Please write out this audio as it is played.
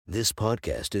This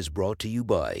podcast is brought to you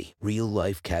by Real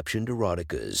Life Captioned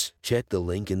Eroticas. Check the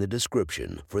link in the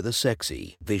description for the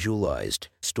sexy, visualized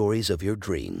stories of your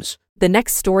dreams. The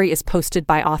next story is posted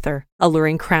by author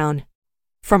Alluring Crown.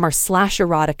 From our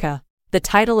 /erotica, the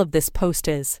title of this post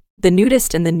is The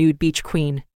Nudist and the Nude Beach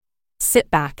Queen. Sit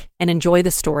back and enjoy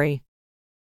the story.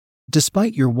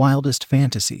 Despite your wildest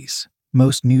fantasies,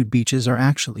 most nude beaches are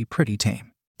actually pretty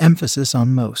tame. Emphasis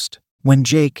on most. When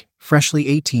Jake, freshly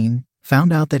 18,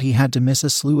 found out that he had to miss a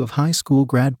slew of high school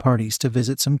grad parties to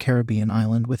visit some Caribbean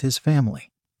island with his family,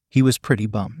 he was pretty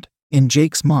bummed. In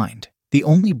Jake's mind, the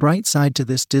only bright side to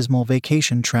this dismal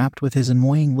vacation trapped with his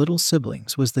annoying little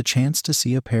siblings was the chance to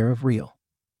see a pair of real,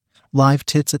 live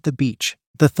tits at the beach.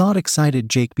 The thought excited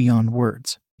Jake beyond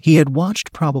words. He had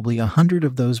watched probably 100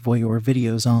 of those voyeur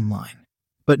videos online,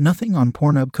 but nothing on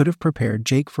Pornhub could have prepared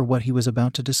Jake for what he was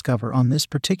about to discover on this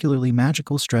particularly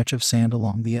magical stretch of sand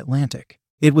along the Atlantic.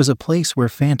 It was a place where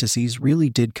fantasies really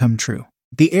did come true.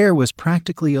 The air was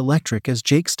practically electric as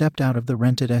Jake stepped out of the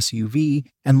rented SUV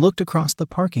and looked across the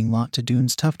parking lot to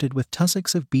dunes tufted with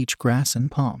tussocks of beach grass and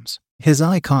palms. His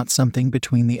eye caught something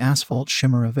between the asphalt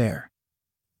shimmer of air.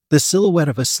 The silhouette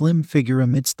of a slim figure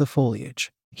amidst the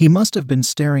foliage. He must have been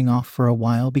staring off for a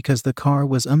while because the car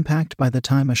was unpacked by the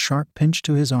time a sharp pinch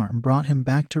to his arm brought him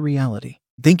back to reality.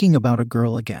 Thinking about a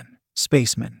girl again.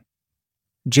 Spaceman.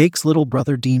 Jake's little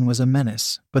brother Dean was a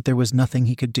menace, but there was nothing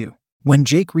he could do. When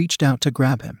Jake reached out to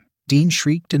grab him, Dean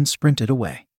shrieked and sprinted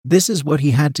away. This is what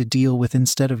he had to deal with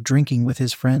instead of drinking with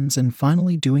his friends and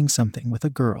finally doing something with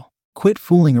a girl. "Quit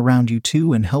fooling around, you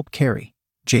two, and help carry,"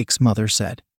 Jake's mother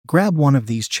said. "Grab one of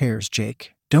these chairs,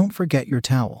 Jake. Don't forget your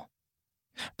towel."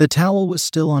 The towel was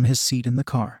still on his seat in the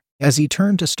car. As he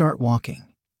turned to start walking,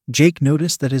 Jake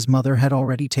noticed that his mother had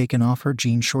already taken off her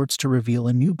jean shorts to reveal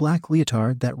a new black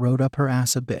leotard that rode up her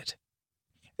ass a bit,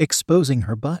 exposing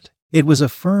her butt. It was a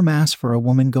firm ass for a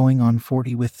woman going on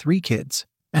 40 with 3 kids,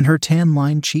 and her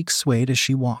tan-lined cheeks swayed as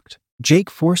she walked. Jake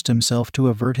forced himself to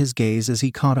avert his gaze as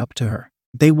he caught up to her.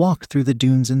 They walked through the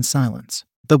dunes in silence.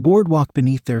 The boardwalk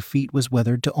beneath their feet was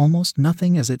weathered to almost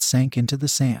nothing as it sank into the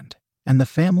sand, and the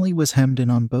family was hemmed in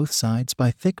on both sides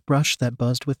by thick brush that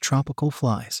buzzed with tropical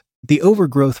flies. The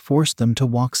overgrowth forced them to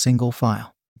walk single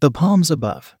file. The palms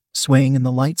above, swaying in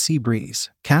the light sea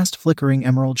breeze, cast flickering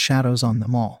emerald shadows on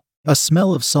them all. A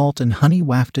smell of salt and honey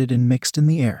wafted and mixed in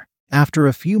the air. After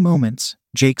a few moments,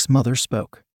 Jake's mother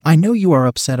spoke. "I know you are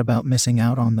upset about missing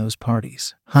out on those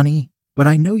parties, honey, but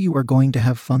I know you are going to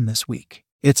have fun this week."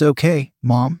 "It's okay,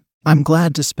 Mom. I'm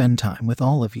glad to spend time with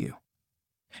all of you."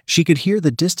 She could hear the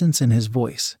distance in his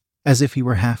voice, as if he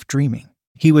were half dreaming.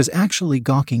 He was actually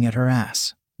gawking at her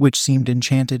ass, which seemed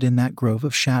enchanted in that grove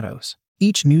of shadows.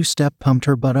 Each new step pumped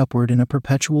her butt upward in a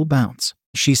perpetual bounce.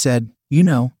 She said, "You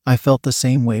know, I felt the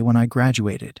same way when I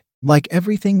graduated. Like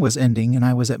everything was ending and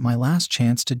I was at my last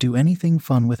chance to do anything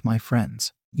fun with my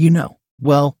friends. You know,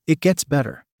 well, it gets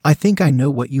better. I think I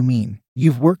know what you mean.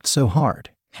 You've worked so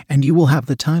hard, and you will have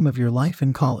the time of your life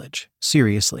in college.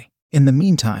 Seriously. In the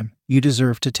meantime, you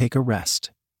deserve to take a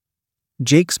rest."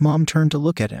 Jake's mom turned to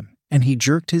look at him, and he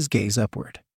jerked his gaze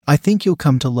upward. "I think you'll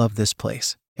come to love this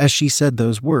place." As she said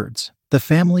those words, the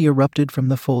family erupted from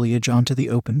the foliage onto the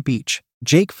open beach.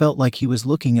 Jake felt like he was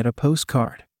looking at a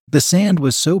postcard. The sand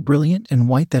was so brilliant and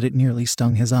white that it nearly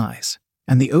stung his eyes,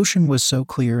 and the ocean was so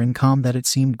clear and calm that it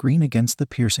seemed green against the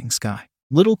piercing sky.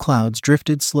 Little clouds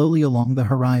drifted slowly along the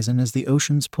horizon as the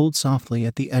oceans pulled softly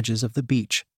at the edges of the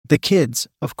beach. The kids,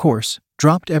 of course,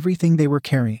 dropped everything they were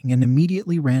carrying and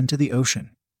immediately ran to the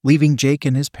ocean, leaving Jake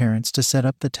and his parents to set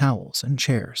up the towels and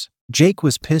chairs. Jake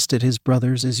was pissed at his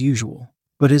brothers as usual,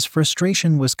 but his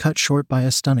frustration was cut short by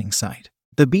a stunning sight.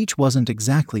 The beach wasn't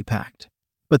exactly packed,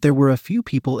 but there were a few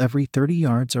people every 30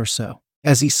 yards or so.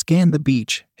 As he scanned the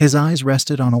beach, his eyes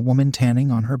rested on a woman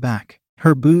tanning on her back.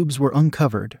 Her boobs were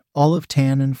uncovered, olive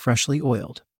tan and freshly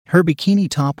oiled. Her bikini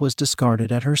top was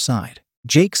discarded at her side.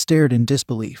 Jake stared in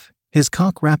disbelief, his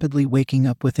cock rapidly waking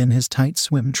up within his tight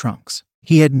swim trunks.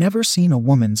 He had never seen a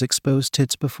woman's exposed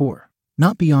tits before,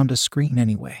 not beyond a screen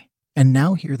anyway, and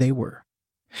now here they were.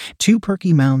 2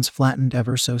 perky mounds flattened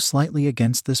ever so slightly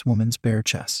against this woman's bare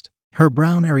chest. Her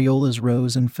brown areolas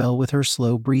rose and fell with her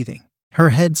slow breathing.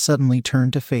 Her head suddenly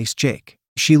turned to face Jake.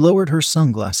 She lowered her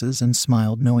sunglasses and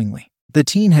smiled knowingly. The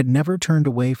teen had never turned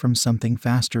away from something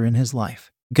faster in his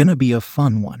life. "Gonna be a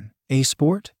fun one, eh,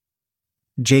 sport?"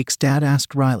 Jake's dad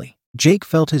asked Riley. Jake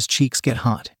felt his cheeks get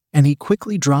hot, and he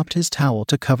quickly dropped his towel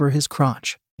to cover his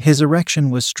crotch. His erection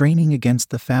was straining against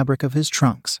the fabric of his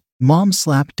trunks. Mom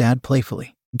slapped Dad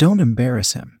playfully. "Don't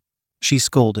embarrass him," she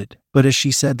scolded, but as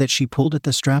she said that she pulled at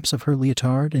the straps of her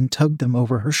leotard and tugged them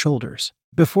over her shoulders.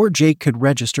 Before Jake could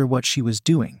register what she was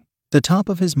doing, The top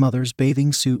of his mother's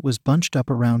bathing suit was bunched up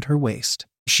around her waist.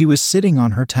 She was sitting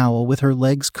on her towel with her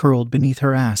legs curled beneath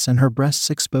her ass and her breasts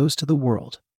exposed to the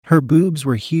world. Her boobs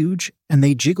were huge, and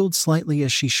they jiggled slightly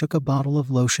as she shook a bottle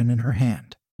of lotion in her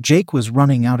hand. Jake was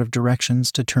running out of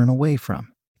directions to turn away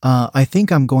from. I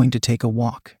think I'm going to take a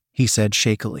walk," he said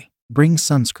shakily. "Bring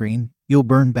sunscreen, you'll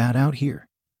burn bad out here."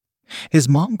 His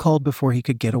mom called before he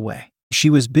could get away. She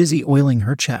was busy oiling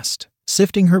her chest,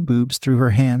 sifting her boobs through her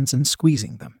hands and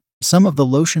squeezing them. Some of the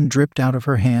lotion dripped out of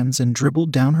her hands and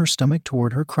dribbled down her stomach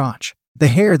toward her crotch. The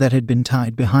hair that had been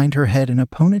tied behind her head in a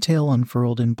ponytail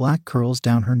unfurled in black curls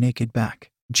down her naked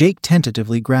back. Jake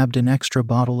tentatively grabbed an extra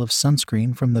bottle of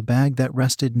sunscreen from the bag that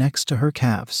rested next to her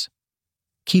calves,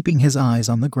 keeping his eyes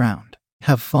on the ground.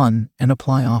 "Have fun and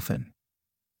apply often,"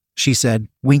 she said,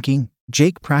 winking.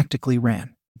 Jake practically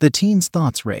ran. The teen's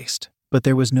thoughts raced, but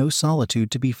there was no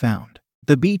solitude to be found.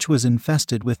 The beach was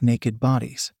infested with naked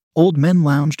bodies. Old men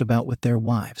lounged about with their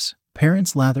wives,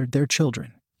 parents lathered their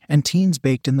children, and teens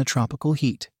baked in the tropical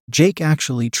heat. Jake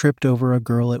actually tripped over a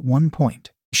girl at one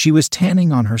point. She was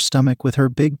tanning on her stomach with her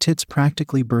big tits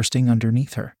practically bursting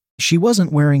underneath her. She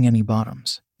wasn't wearing any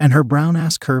bottoms, and her brown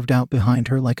ass curved out behind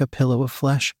her like a pillow of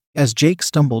flesh. As Jake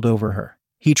stumbled over her,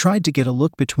 he tried to get a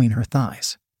look between her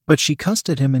thighs, but she cussed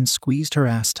at him and squeezed her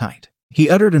ass tight. He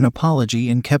uttered an apology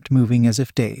and kept moving as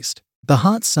if dazed. The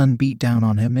hot sun beat down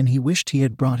on him and he wished he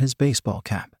had brought his baseball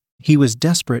cap. He was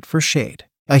desperate for shade.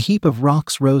 A heap of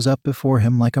rocks rose up before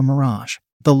him like a mirage.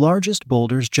 The largest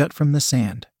boulders jut from the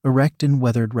sand, erect and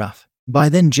weathered rough. By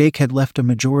then Jake had left a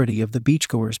majority of the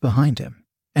beachgoers behind him,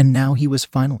 and now he was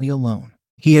finally alone.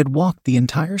 He had walked the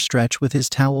entire stretch with his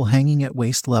towel hanging at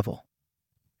waist level,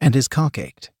 and his cock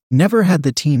ached. Never had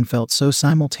the teen felt so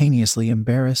simultaneously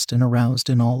embarrassed and aroused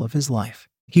in all of his life.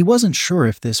 He wasn't sure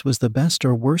if this was the best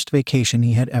or worst vacation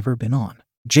he had ever been on.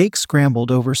 Jake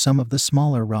scrambled over some of the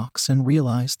smaller rocks and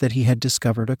realized that he had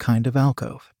discovered a kind of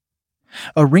alcove,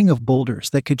 a ring of boulders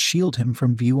that could shield him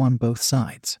from view on both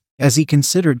sides. As he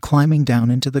considered climbing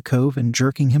down into the cove and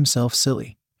jerking himself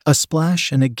silly, a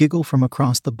splash and a giggle from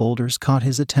across the boulders caught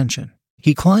his attention.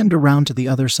 He climbed around to the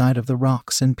other side of the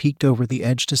rocks and peeked over the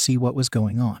edge to see what was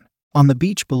going on. On the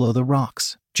beach below the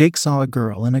rocks, Jake saw a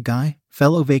girl and a guy,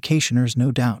 fellow vacationers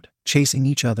no doubt, chasing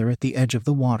each other at the edge of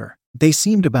the water. They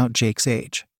seemed about Jake's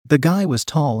age. The guy was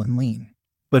tall and lean,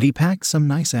 but he packed some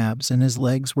nice abs and his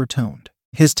legs were toned.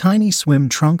 His tiny swim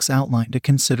trunks outlined a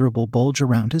considerable bulge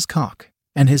around his cock,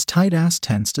 and his tight ass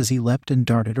tensed as he leapt and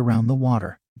darted around the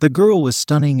water. The girl was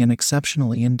stunning and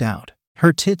exceptionally endowed.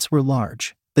 Her tits were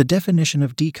large, the definition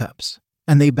of D-cups,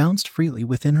 and they bounced freely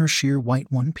within her sheer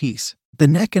white one-piece. The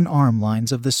neck and arm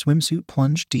lines of the swimsuit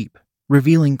plunged deep,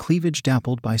 revealing cleavage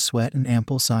dappled by sweat and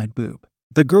ample side boob.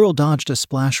 The girl dodged a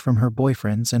splash from her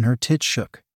boyfriend's and her tits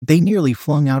shook. They nearly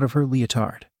flung out of her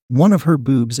leotard. One of her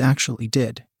boobs actually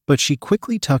did, but she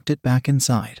quickly tucked it back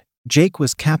inside. Jake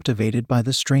was captivated by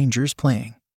the strangers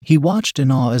playing. He watched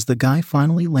in awe as the guy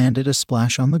finally landed a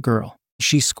splash on the girl.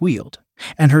 She squealed,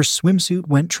 and her swimsuit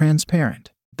went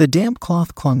transparent. The damp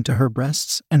cloth clung to her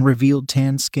breasts and revealed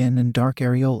tan skin and dark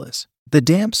areolas. The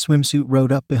damp swimsuit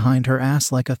rode up behind her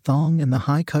ass like a thong and the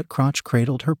high-cut crotch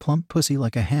cradled her plump pussy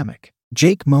like a hammock.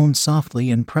 Jake moaned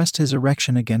softly and pressed his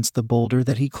erection against the boulder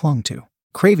that he clung to.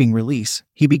 Craving release,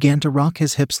 he began to rock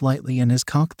his hips lightly and his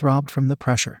cock throbbed from the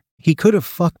pressure. He could have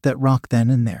fucked that rock then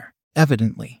and there.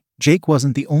 Evidently, Jake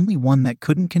wasn't the only one that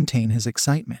couldn't contain his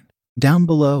excitement. Down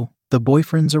below, the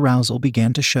boyfriend's arousal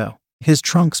began to show. His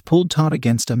trunks pulled taut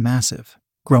against a massive,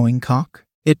 growing cock.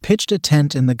 It pitched a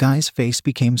tent and the guy's face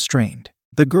became strained.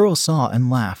 The girl saw and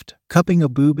laughed, cupping a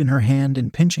boob in her hand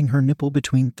and pinching her nipple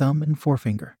between thumb and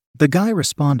forefinger. The guy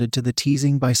responded to the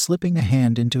teasing by slipping a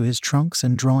hand into his trunks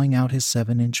and drawing out his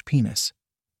 7-inch penis,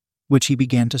 which he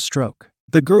began to stroke.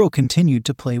 The girl continued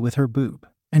to play with her boob,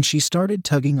 and she started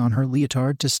tugging on her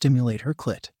leotard to stimulate her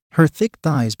clit. Her thick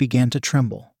thighs began to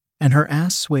tremble, and her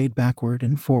ass swayed backward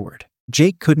and forward.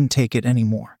 Jake couldn't take it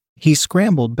anymore. He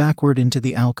scrambled backward into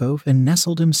the alcove and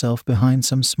nestled himself behind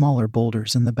some smaller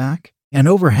boulders in the back. An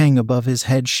overhang above his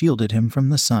head shielded him from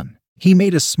the sun. He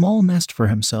made a small nest for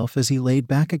himself as he laid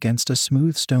back against a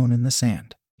smooth stone in the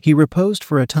sand. He reposed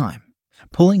for a time,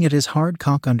 pulling at his hard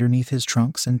cock underneath his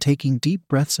trunks and taking deep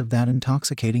breaths of that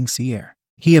intoxicating sea air.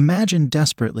 He imagined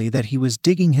desperately that he was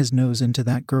digging his nose into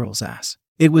that girl's ass.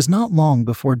 It was not long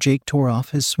before Jake tore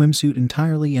off his swimsuit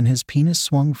entirely and his penis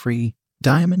swung free,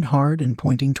 diamond hard and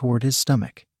pointing toward his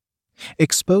stomach,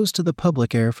 exposed to the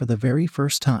public air for the very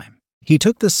first time. He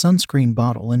took the sunscreen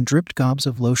bottle and dripped gobs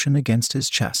of lotion against his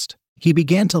chest. He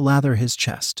began to lather his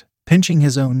chest, pinching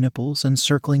his own nipples and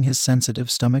circling his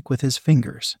sensitive stomach with his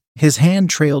fingers. His hand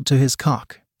trailed to his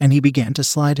cock, and he began to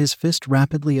slide his fist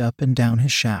rapidly up and down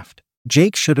his shaft.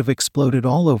 Jake should have exploded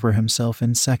all over himself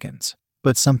in seconds,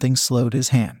 but something slowed his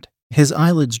hand. His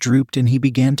eyelids drooped and he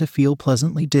began to feel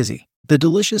pleasantly dizzy. The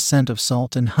delicious scent of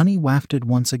salt and honey wafted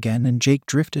once again and Jake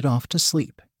drifted off to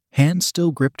sleep, hands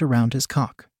still gripped around his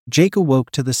cock. Jake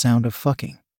awoke to the sound of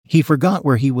fucking. He forgot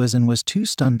where he was and was too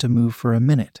stunned to move for a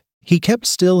minute. He kept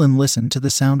still and listened to the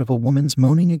sound of a woman's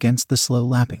moaning against the slow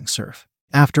lapping surf.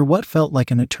 After what felt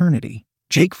like an eternity,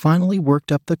 Jake finally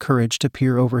worked up the courage to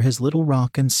peer over his little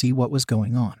rock and see what was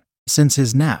going on. Since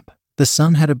his nap, the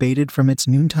sun had abated from its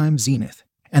noontime zenith,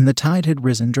 and the tide had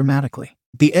risen dramatically.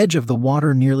 The edge of the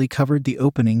water nearly covered the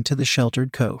opening to the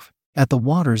sheltered cove. At the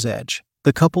water's edge,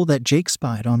 the couple that Jake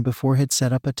spied on before had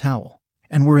set up a towel,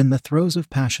 and were in the throes of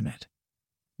passionate,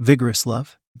 vigorous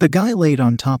love. The guy laid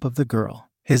on top of the girl,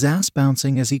 his ass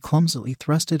bouncing as he clumsily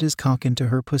thrusted his cock into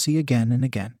her pussy again and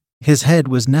again. His head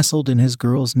was nestled in his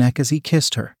girl's neck as he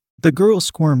kissed her. The girl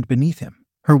squirmed beneath him.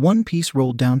 Her one piece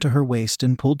rolled down to her waist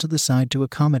and pulled to the side to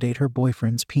accommodate her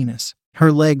boyfriend's penis.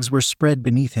 Her legs were spread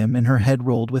beneath him and her head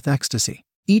rolled with ecstasy.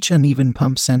 Each uneven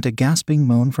pump sent a gasping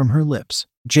moan from her lips.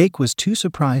 Jake was too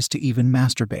surprised to even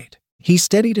masturbate. He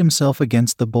steadied himself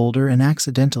against the boulder and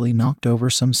accidentally knocked over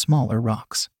some smaller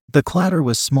rocks. The clatter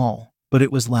was small, but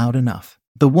it was loud enough.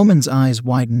 The woman's eyes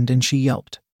widened and she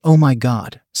yelped, "Oh my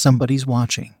God, somebody's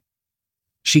watching."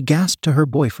 She gasped to her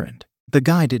boyfriend. The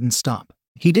guy didn't stop.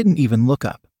 He didn't even look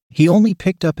up. He only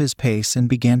picked up his pace and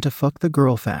began to fuck the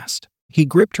girl fast. He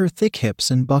gripped her thick hips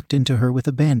and bucked into her with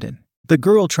abandon. The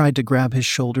girl tried to grab his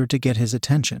shoulder to get his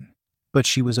attention, but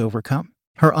she was overcome.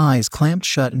 Her eyes clamped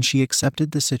shut and she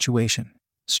accepted the situation,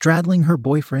 straddling her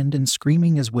boyfriend and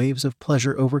screaming as waves of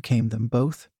pleasure overcame them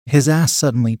both. His ass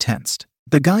suddenly tensed.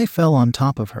 The guy fell on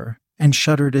top of her and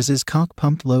shuddered as his cock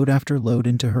pumped load after load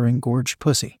into her engorged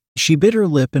pussy. She bit her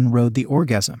lip and rode the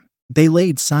orgasm. They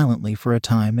laid silently for a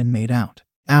time and made out.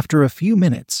 After a few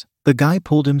minutes, the guy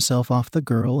pulled himself off the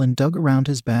girl and dug around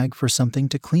his bag for something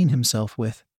to clean himself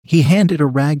with. He handed a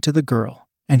rag to the girl,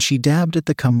 and she dabbed at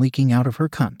the cum leaking out of her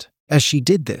cunt. As she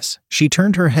did this, she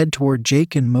turned her head toward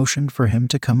Jake and motioned for him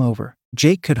to come over.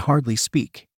 Jake could hardly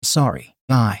speak. "Sorry.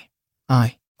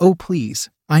 Oh please,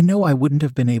 I know I wouldn't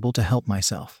have been able to help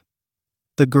myself,"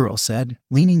 the girl said,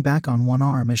 leaning back on one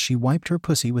arm as she wiped her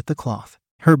pussy with the cloth.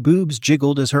 Her boobs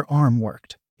jiggled as her arm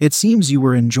worked. "It seems you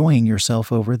were enjoying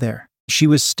yourself over there." She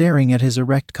was staring at his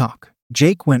erect cock.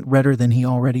 Jake went redder than he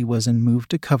already was and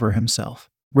moved to cover himself.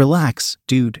 "Relax,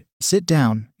 dude. Sit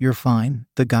down, you're fine,"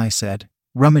 the guy said,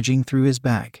 rummaging through his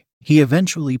bag. He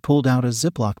eventually pulled out a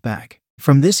Ziploc bag.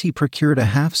 From this he procured a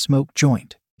half-smoked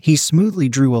joint. He smoothly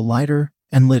drew a lighter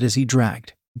and lit as he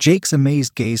dragged. Jake's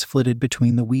amazed gaze flitted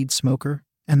between the weed smoker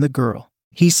and the girl.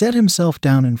 He set himself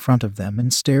down in front of them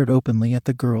and stared openly at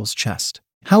the girl's chest.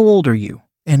 "How old are you,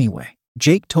 anyway?"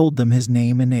 Jake told them his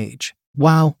name and age.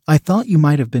 "Wow, I thought you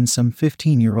might have been some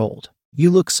 15-year-old.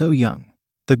 You look so young,"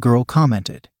 the girl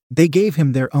commented. They gave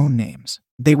him their own names.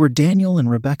 They were Daniel and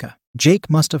Rebecca. Jake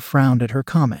must have frowned at her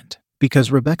comment,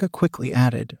 because Rebecca quickly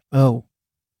added, "Oh,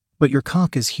 but your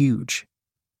cock is huge."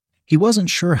 He wasn't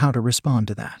sure how to respond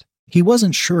to that. He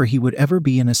wasn't sure he would ever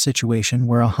be in a situation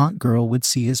where a hot girl would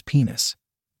see his penis.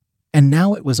 And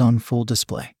now it was on full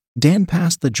display. Dan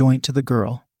passed the joint to the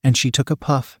girl, and she took a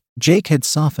puff. Jake had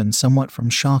softened somewhat from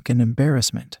shock and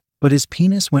embarrassment, but his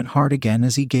penis went hard again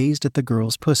as he gazed at the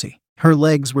girl's pussy. Her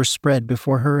legs were spread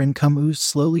before her and cum oozed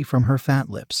slowly from her fat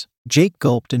lips. Jake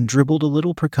gulped and dribbled a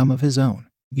little precum of his own.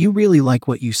 "You really like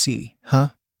what you see, huh?"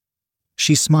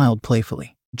 She smiled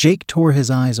playfully. Jake tore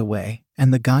his eyes away,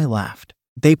 and the guy laughed.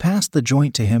 They passed the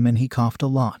joint to him and he coughed a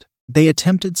lot. They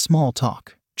attempted small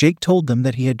talk. Jake told them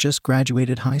that he had just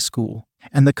graduated high school,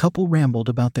 and the couple rambled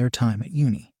about their time at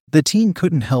uni. The teen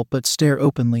couldn't help but stare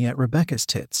openly at Rebecca's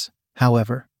tits,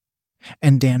 however,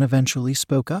 and Dan eventually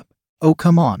spoke up. "Oh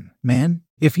come on, man,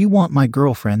 if you want my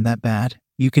girlfriend that bad,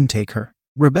 you can take her."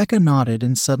 Rebecca nodded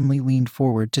and suddenly leaned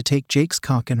forward to take Jake's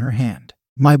cock in her hand.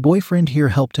 "My boyfriend here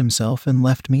helped himself and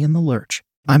left me in the lurch.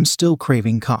 I'm still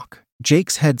craving cock."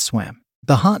 Jake's head swam.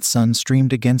 The hot sun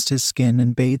streamed against his skin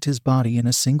and bathed his body in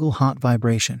a single hot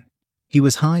vibration. He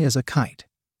was high as a kite.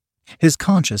 His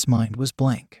conscious mind was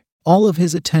blank. All of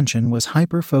his attention was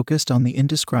hyper-focused on the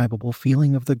indescribable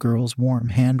feeling of the girl's warm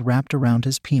hand wrapped around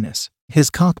his penis. His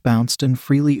cock bounced and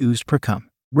freely oozed precum.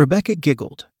 Rebecca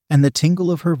giggled, and the tingle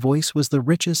of her voice was the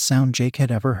richest sound Jake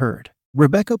had ever heard.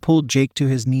 Rebecca pulled Jake to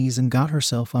his knees and got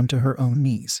herself onto her own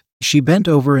knees. She bent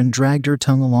over and dragged her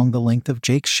tongue along the length of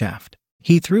Jake's shaft.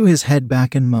 He threw his head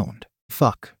back and moaned,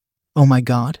 "Fuck. Oh my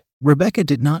God." Rebecca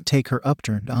did not take her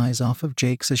upturned eyes off of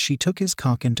Jake's as she took his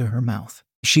cock into her mouth.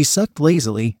 She sucked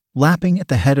lazily, lapping at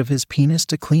the head of his penis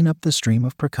to clean up the stream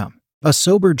of precum. A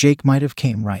sober Jake might have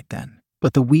came right then,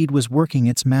 but the weed was working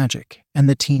its magic, and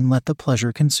the teen let the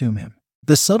pleasure consume him.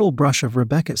 The subtle brush of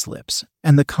Rebecca's lips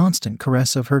and the constant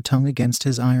caress of her tongue against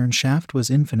his iron shaft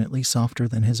was infinitely softer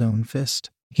than his own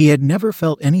fist. He had never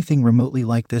felt anything remotely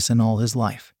like this in all his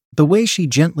life. The way she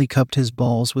gently cupped his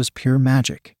balls was pure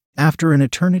magic. After an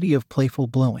eternity of playful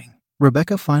blowing,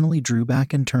 Rebecca finally drew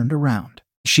back and turned around.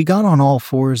 She got on all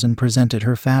fours and presented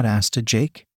her fat ass to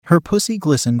Jake. Her pussy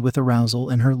glistened with arousal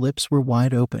and her lips were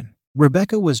wide open.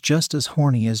 Rebecca was just as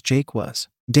horny as Jake was.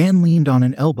 Dan leaned on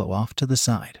an elbow off to the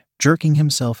side, jerking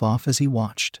himself off as he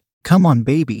watched. "Come on,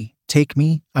 baby, take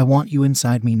me, I want you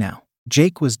inside me now."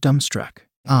 Jake was dumbstruck.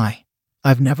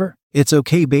 I've never. "It's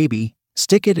okay, baby,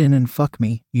 stick it in and fuck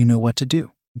me, you know what to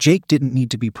do." Jake didn't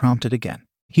need to be prompted again.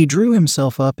 He drew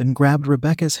himself up and grabbed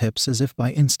Rebecca's hips as if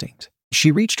by instinct.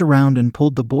 She reached around and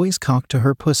pulled the boy's cock to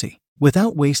her pussy.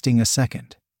 Without wasting a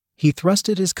second, he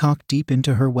thrusted his cock deep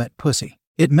into her wet pussy.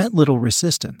 It met little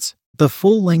resistance. The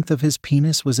full length of his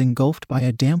penis was engulfed by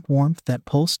a damp warmth that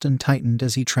pulsed and tightened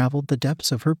as he traveled the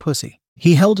depths of her pussy.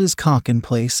 He held his cock in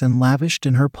place and lavished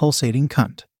in her pulsating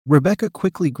cunt. Rebecca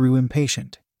quickly grew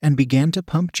impatient and began to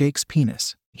pump Jake's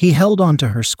penis. He held onto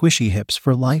her squishy hips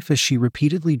for life as she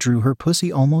repeatedly drew her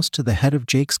pussy almost to the head of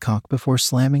Jake's cock before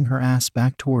slamming her ass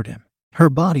back toward him. Her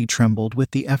body trembled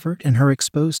with the effort and her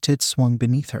exposed tits swung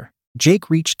beneath her. Jake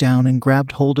reached down and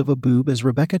grabbed hold of a boob as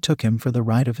Rebecca took him for the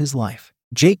ride of his life.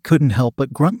 Jake couldn't help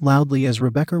but grunt loudly as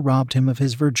Rebecca robbed him of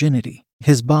his virginity.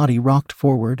 His body rocked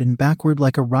forward and backward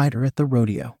like a rider at the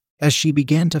rodeo. As she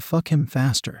began to fuck him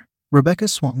faster, Rebecca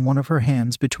swung one of her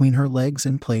hands between her legs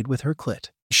and played with her clit.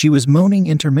 She was moaning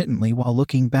intermittently while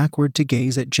looking backward to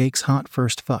gaze at Jake's hot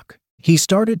first fuck. He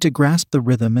started to grasp the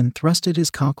rhythm and thrusted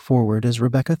his cock forward as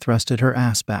Rebecca thrusted her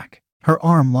ass back. Her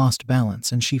arm lost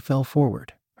balance and she fell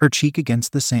forward, her cheek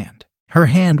against the sand. Her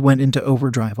hand went into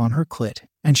overdrive on her clit,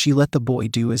 and she let the boy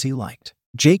do as he liked.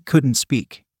 Jake couldn't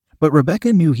speak, but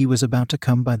Rebecca knew he was about to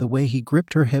come by the way he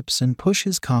gripped her hips and pushed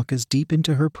his cock as deep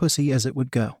into her pussy as it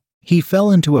would go. He fell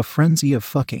into a frenzy of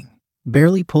fucking,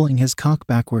 barely pulling his cock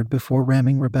backward before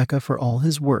ramming Rebecca for all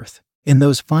his worth. In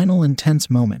those final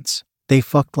intense moments, they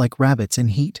fucked like rabbits in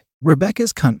heat.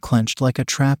 Rebecca's cunt clenched like a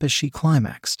trap as she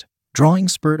climaxed, drawing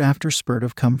spurt after spurt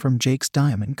of cum from Jake's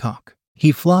diamond cock.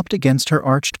 He flopped against her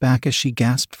arched back as she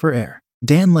gasped for air.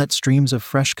 Dan let streams of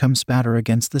fresh cum spatter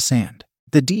against the sand.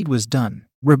 The deed was done.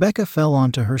 Rebecca fell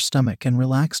onto her stomach and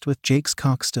relaxed with Jake's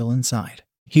cock still inside.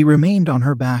 He remained on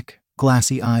her back,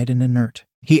 glassy-eyed and inert.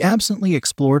 He absently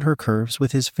explored her curves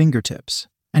with his fingertips,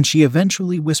 and she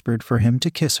eventually whispered for him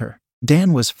to kiss her.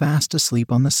 Dan was fast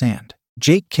asleep on the sand.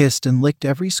 Jake kissed and licked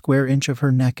every square inch of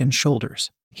her neck and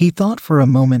shoulders. He thought for a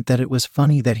moment that it was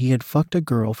funny that he had fucked a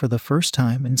girl for the first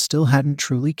time and still hadn't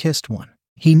truly kissed one.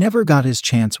 He never got his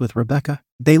chance with Rebecca.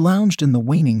 They lounged in the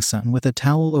waning sun with a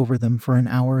towel over them for an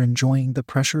hour, enjoying the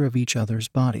pressure of each other's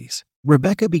bodies.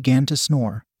 Rebecca began to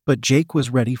snore, but Jake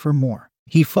was ready for more.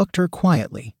 He fucked her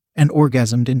quietly and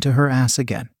orgasmed into her ass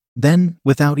again. Then,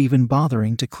 without even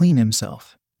bothering to clean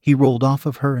himself, he rolled off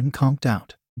of her and conked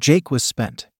out. Jake was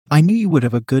spent. "I knew you would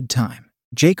have a good time."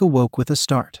 Jake awoke with a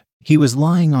start. He was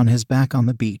lying on his back on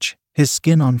the beach, his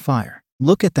skin on fire.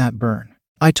 "Look at that burn.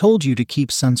 I told you to keep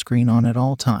sunscreen on at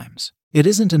all times. It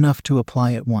isn't enough to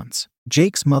apply it once."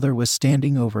 Jake's mother was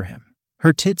standing over him,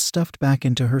 her tits stuffed back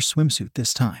into her swimsuit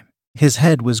this time. His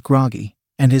head was groggy,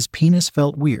 and his penis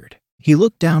felt weird. He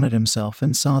looked down at himself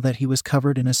and saw that he was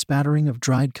covered in a spattering of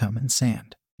dried cum and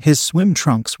sand. His swim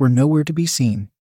trunks were nowhere to be seen,